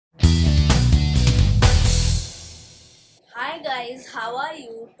guys, how are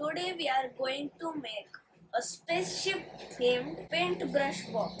you? Today we are going to make a spaceship themed paintbrush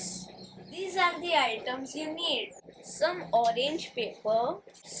box. These are the items you need: some orange paper,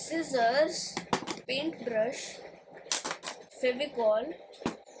 scissors, paintbrush, Fevicol,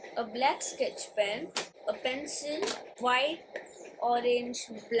 a black sketch pen, a pencil, white, orange,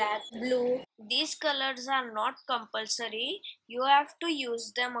 black, blue. These colors are not compulsory. You have to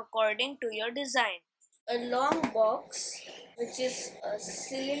use them according to your design. A long box, which is a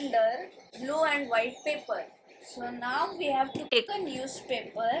cylinder, blue and white paper. So now we have to take a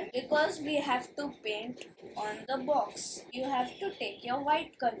newspaper because we have to paint on the box. You have to take your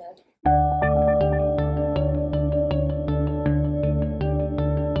white color.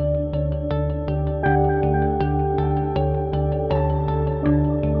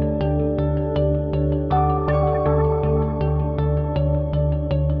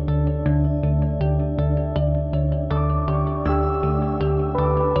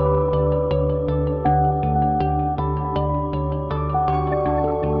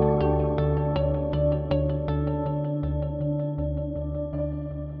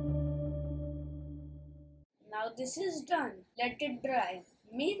 Now this is done. Let it dry.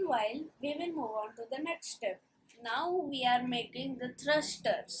 Meanwhile, we will move on to the next step. Now we are making the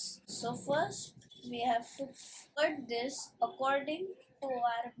thrusters. So first we have to cut this according to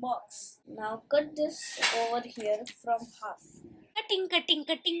our box. Now cut this over here from half. Cutting, cutting,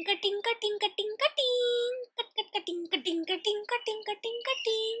 cutting, cutting, cutting, cutting, cutting. Cutting, cutting, cutting, cutting, cutting,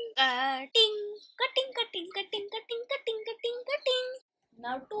 cutting. Cutting, cutting, cutting, cutting, cutting, cutting, cutting, cutting.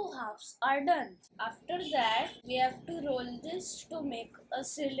 Now two halves are done. After that, we have to roll this to make a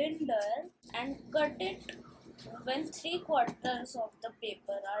cylinder and cut it when 3/4 of the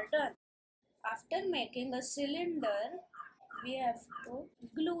paper are done. After making a cylinder, we have to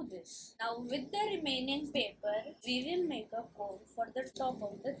glue this. Now with the remaining paper, we will make a cone for the top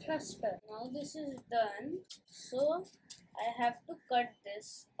of the thruster. Now this is done. So I have to cut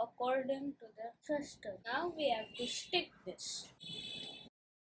this according to the thruster. Now we have to stick this.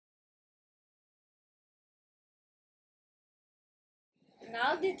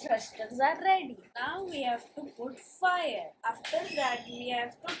 Now the thrusters are ready. Now we have to put fire. After that we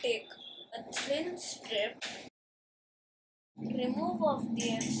have to take a thin strip, remove of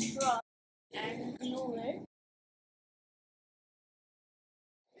the extra and glue it.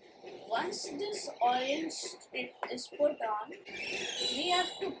 Once this orange strip is put on, we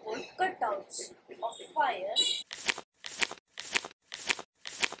have to put cutouts of fire.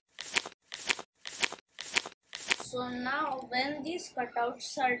 So now when these cutouts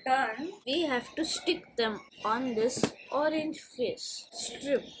are done, we have to stick them on this orange face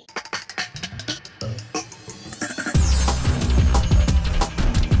strip.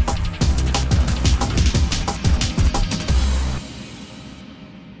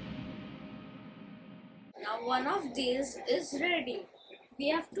 Now one of these is ready. We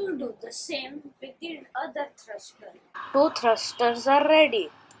have to do the same with the other thruster. Two thrusters are ready.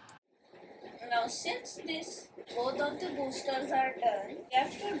 Now since both of the boosters are done, we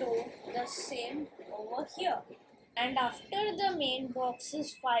have to do the same over here. And after the main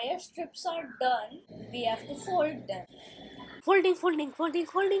box's fire strips are done, we have to fold them. Folding, folding, folding,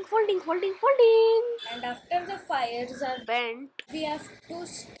 folding, folding, folding, folding. And after the fires are bent, we have to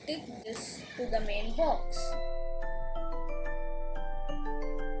stick this to the main box.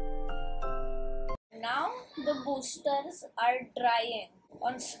 Now the boosters are drying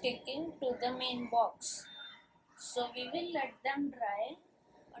on sticking to the main box. So we will let them dry.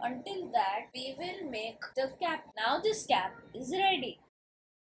 Until that, we will make the cap. Now this cap is ready.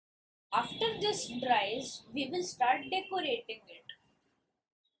 After this dries, we will start decorating it.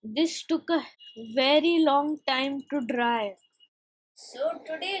 This took a very long time to dry. So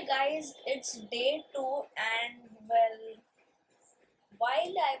today guys, it's day 2 and well,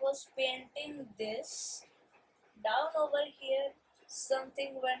 while I was painting this, down over here,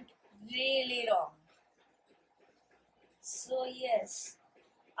 something went really wrong. So yes,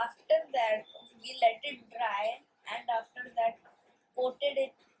 after that we let it dry and after that coated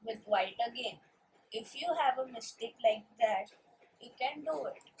it with white again. If you have a mistake like that, you can do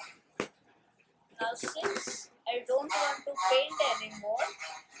it. Now since I don't want to paint anymore,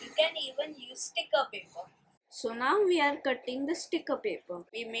 you can even use sticker paper. So now we are cutting the sticker paper.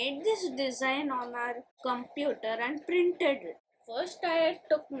 We made this design on our computer and printed it. First I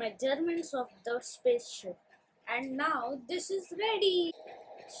took measurements of the spaceship and now this is ready.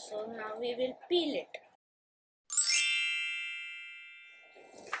 So now we will peel it.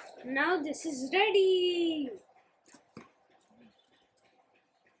 Now this is ready.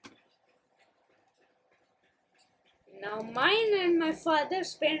 Now mine and my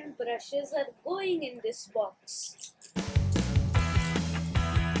father's paint brushes are going in this box.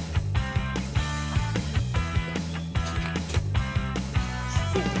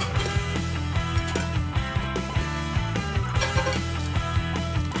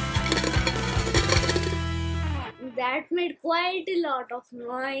 That made quite a lot of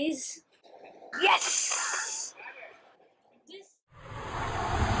noise. Yes!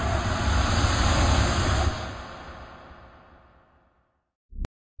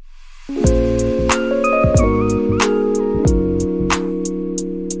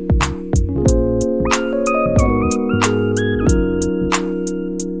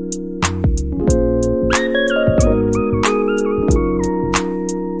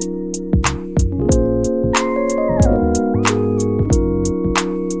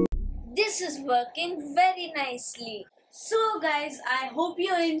 This is working very nicely. So guys, I hope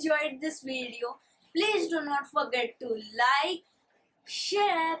you enjoyed this video. Please do not forget to like,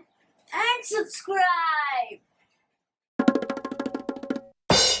 share and subscribe.